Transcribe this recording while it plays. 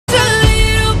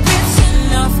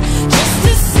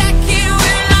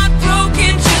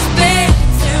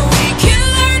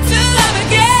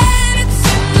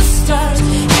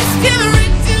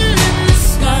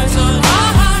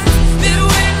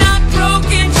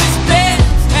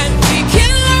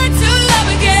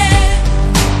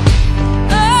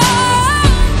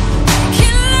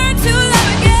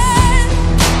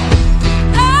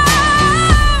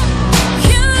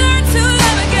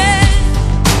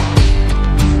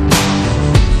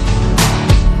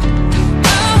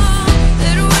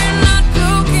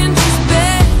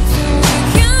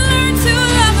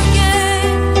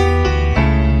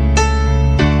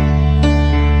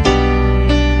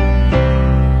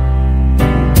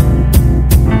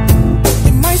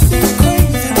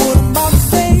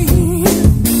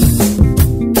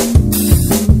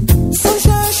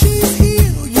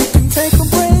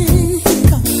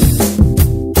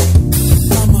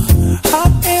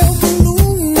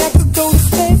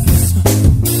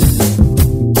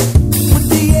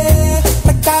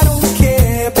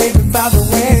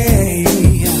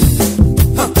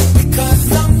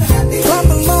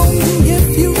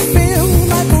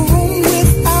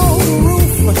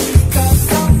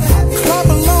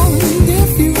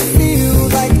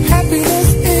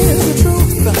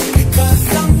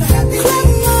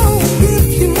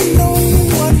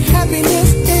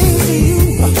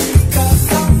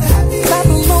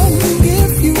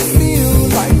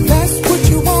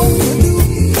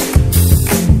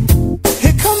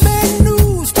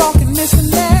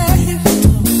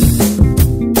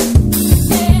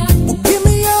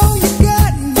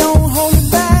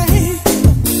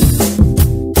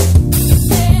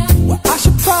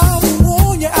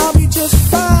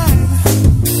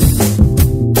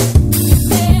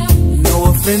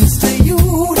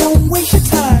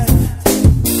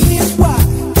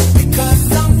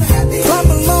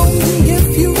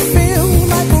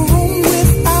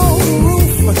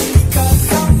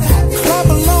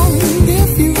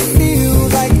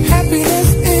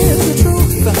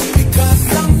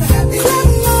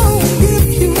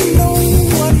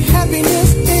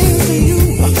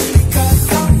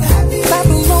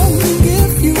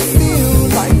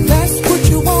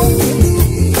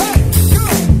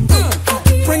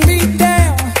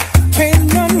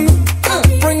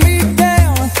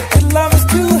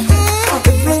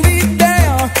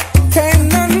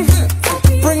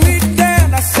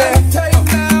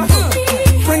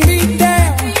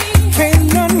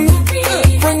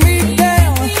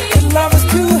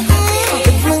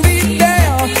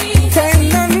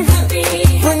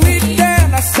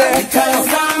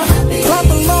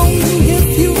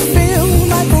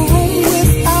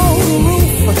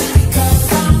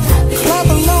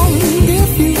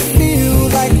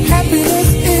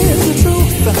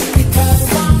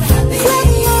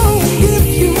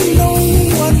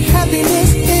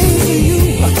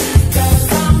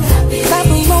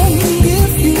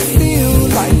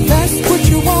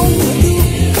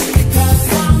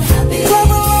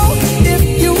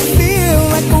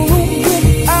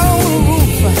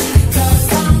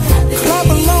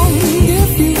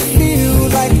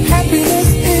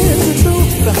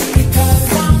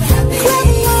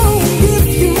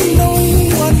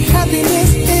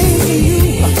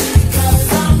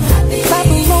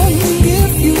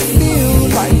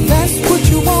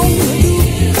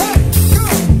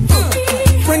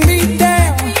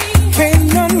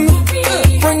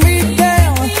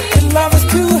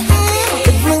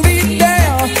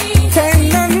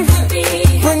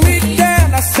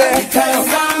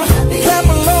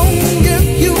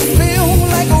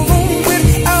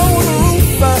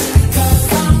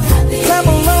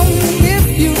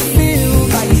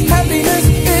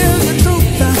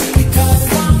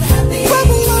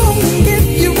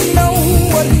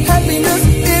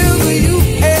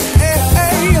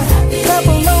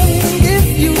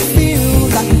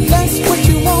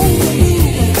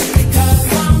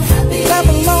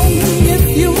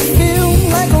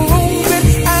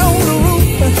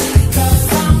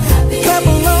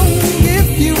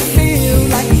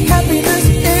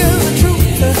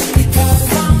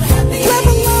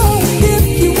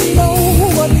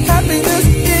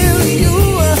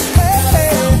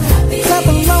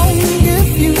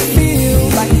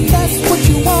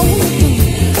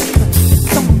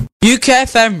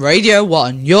UKFM Radio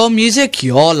 1, your music,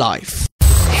 your life.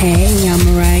 Hey, I'm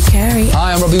Mariah Carey.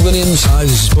 Hi, I'm Robbie Williams. Hi,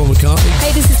 this is Paul McCartney.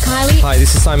 Hey, this is Kylie. Hi,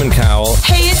 this is Simon Cowell.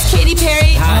 Hey, it's Katy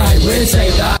Perry. Hi, we're Say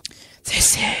That.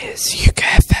 This is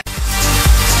UKFM.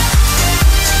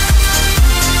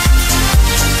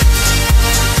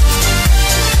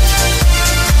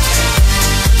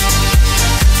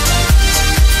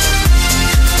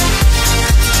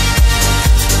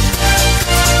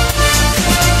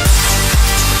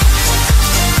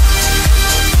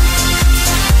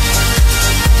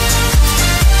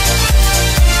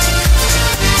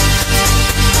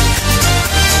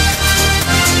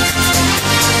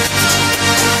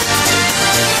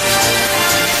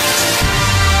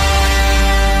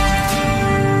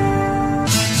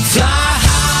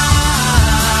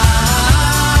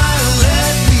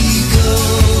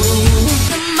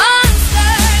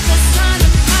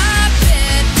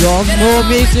 Your more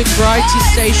music variety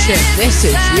station. This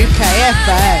is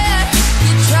UKFM.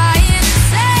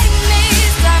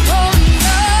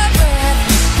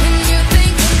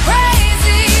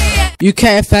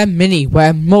 UKFM Mini,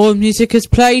 where more music is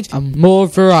played and more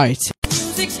variety.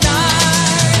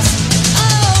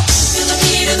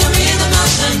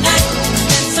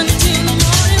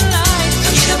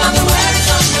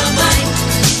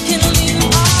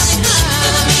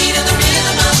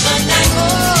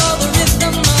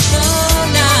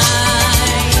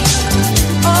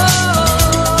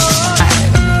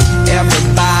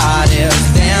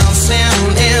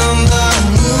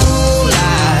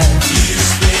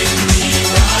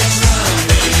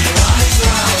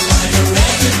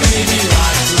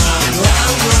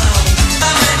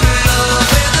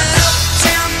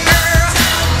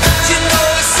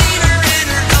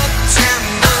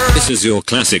 This is your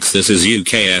classics. This is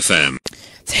UKFM.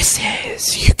 This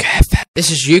is UKFM.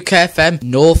 This is UKFM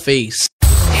Northeast.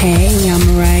 Hey,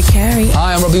 I'm Mariah Carey.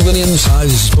 Hi, I'm Robbie Williams. Hi,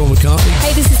 this is Paul McCartney.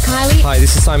 Hey, this is Kylie. Hi,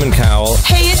 this is Simon Cowell.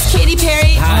 Hey, it's Katy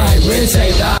Perry. Hi, we're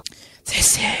Say That.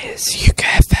 This is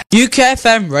UKFM.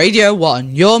 UKFM Radio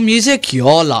 1, your music,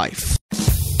 your life.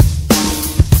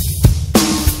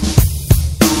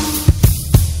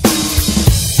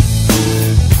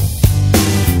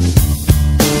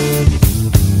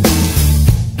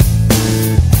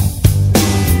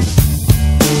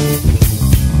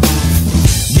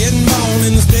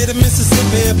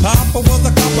 Mississippi, Papa was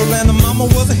a copper and the mama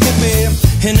was a hippie.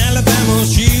 In Alabama,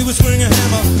 she was swinging a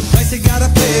hammer. Price you gotta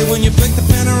pay when you break the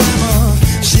panorama.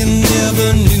 She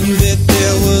never knew that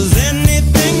there was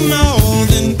anything more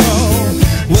than gold.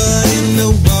 What in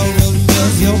the world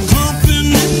does your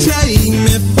company take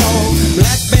me for?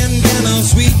 Black bandana,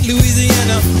 sweet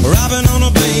Louisiana, robbing on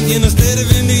a bank in the state of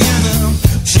Indiana.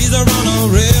 She's a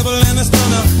runner, rebel and a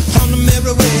stunner. On the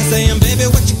mirror way saying, baby,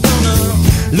 what you gonna?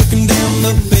 Looking down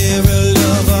the barrel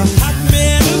of a hot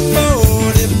metal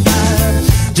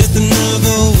 45, just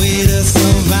another way to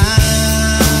survive.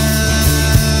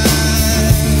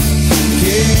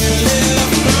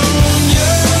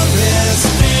 California, rest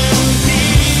in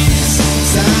peace.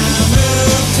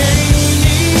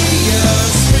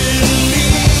 Simultaneous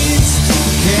release.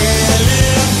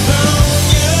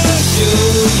 California,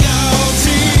 show your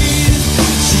teeth.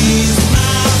 She's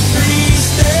my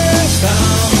priestess.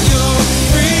 I'm your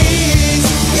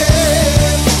priest.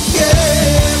 Yeah,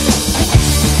 yeah.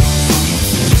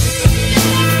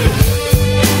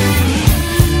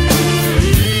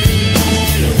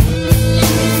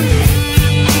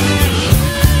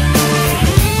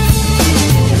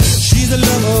 She's a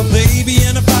lover, baby,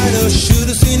 and a fighter.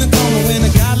 Should've seen it coming when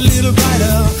it got a little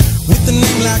brighter. With a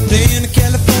name like day in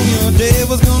California, day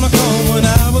was gonna come when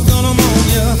I was gonna mourn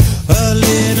ya. A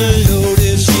little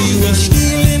loaded, she was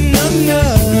stealing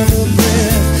another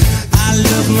breath. I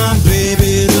love my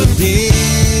baby to death.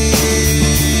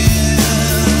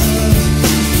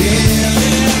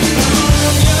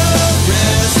 California,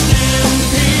 rest in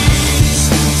peace.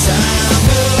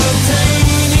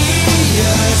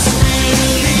 Simultaneous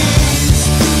release.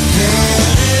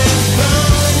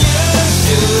 California,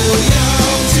 show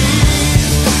your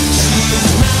teeth. She's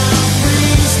my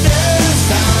priestess.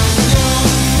 I'm your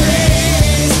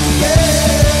priest. Yeah,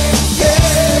 yeah.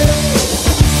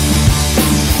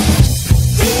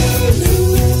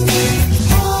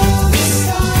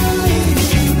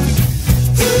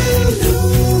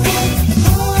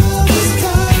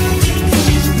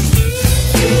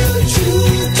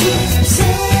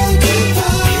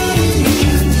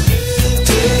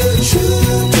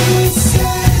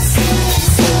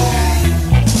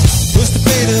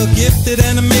 Gifted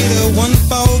animator, one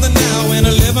for the now and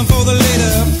 11 for the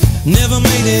later. Never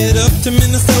made it up to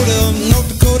Minnesota. North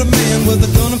Dakota man with a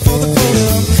gun for the quota.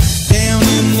 Down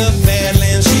in the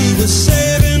Badlands, she was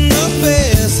saving up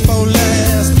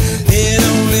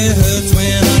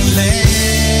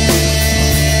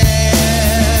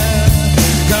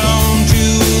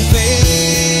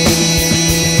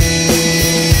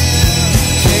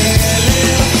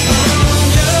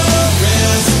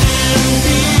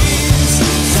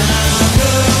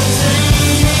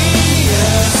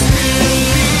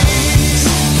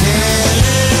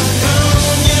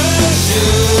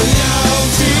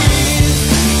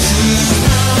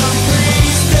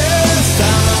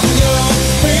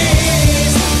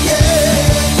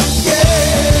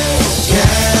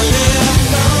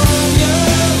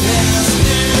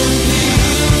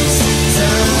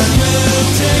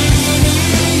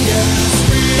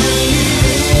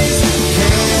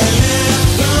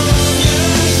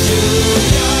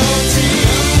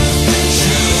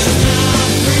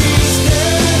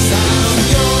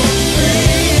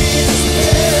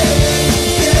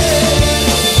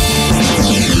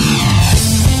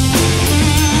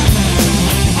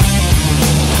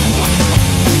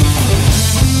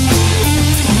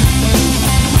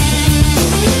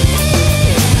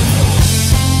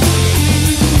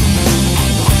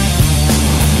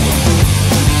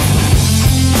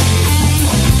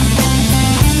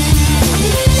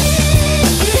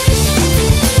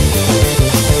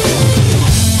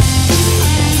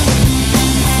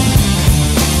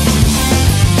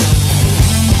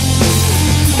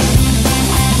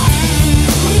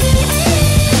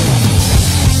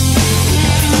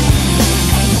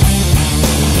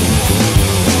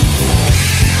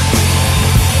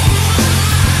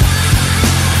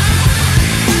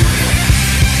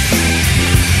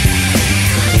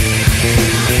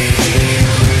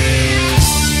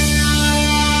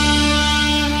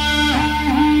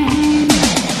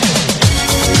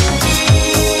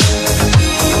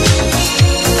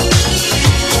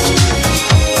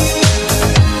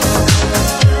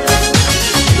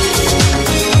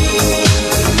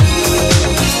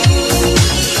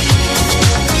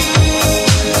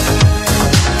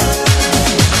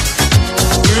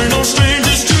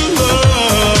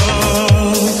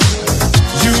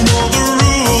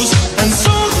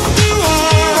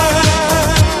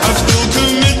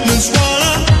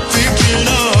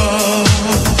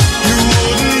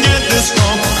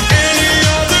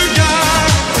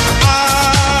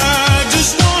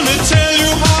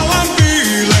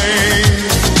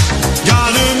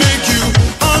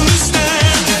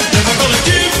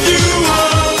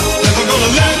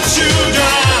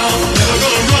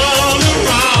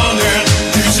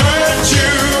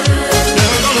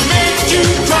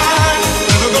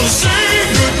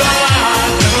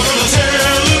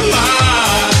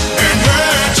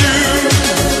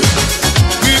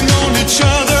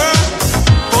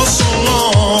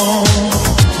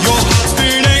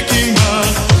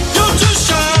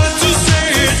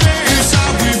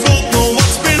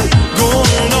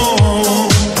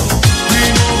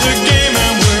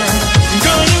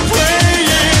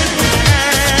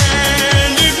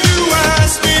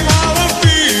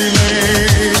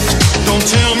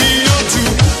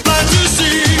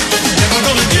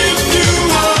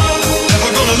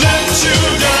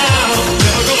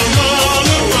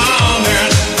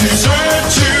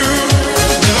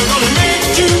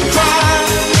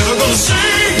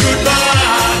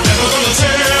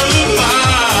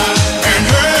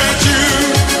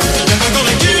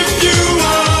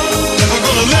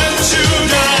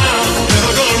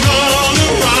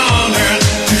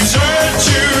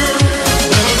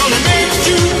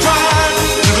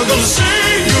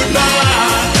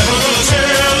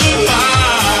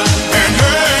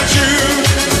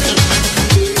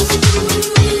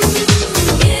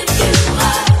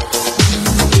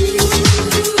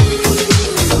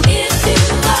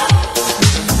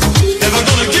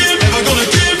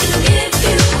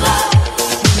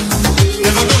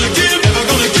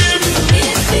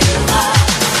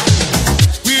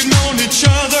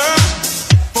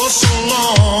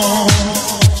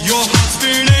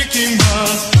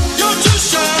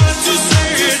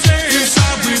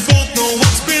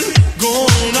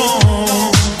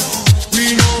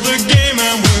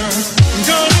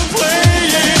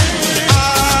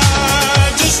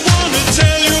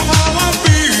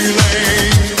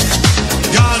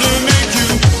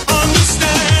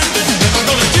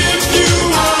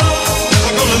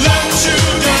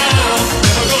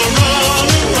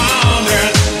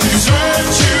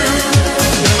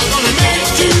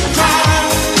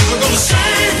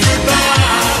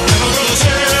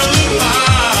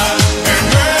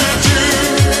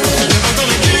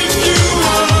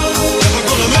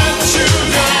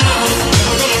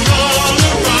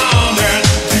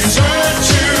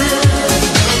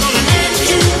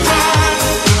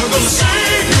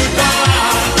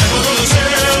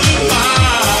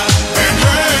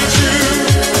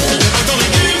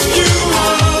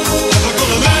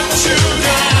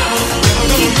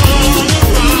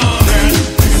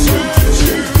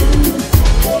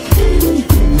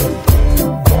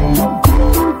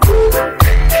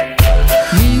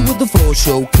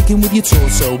kicking with your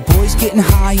torso. Boys getting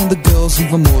high and the girls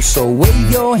even more so.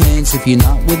 Wave your hands if you're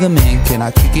not with a man. Can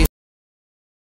I kick it?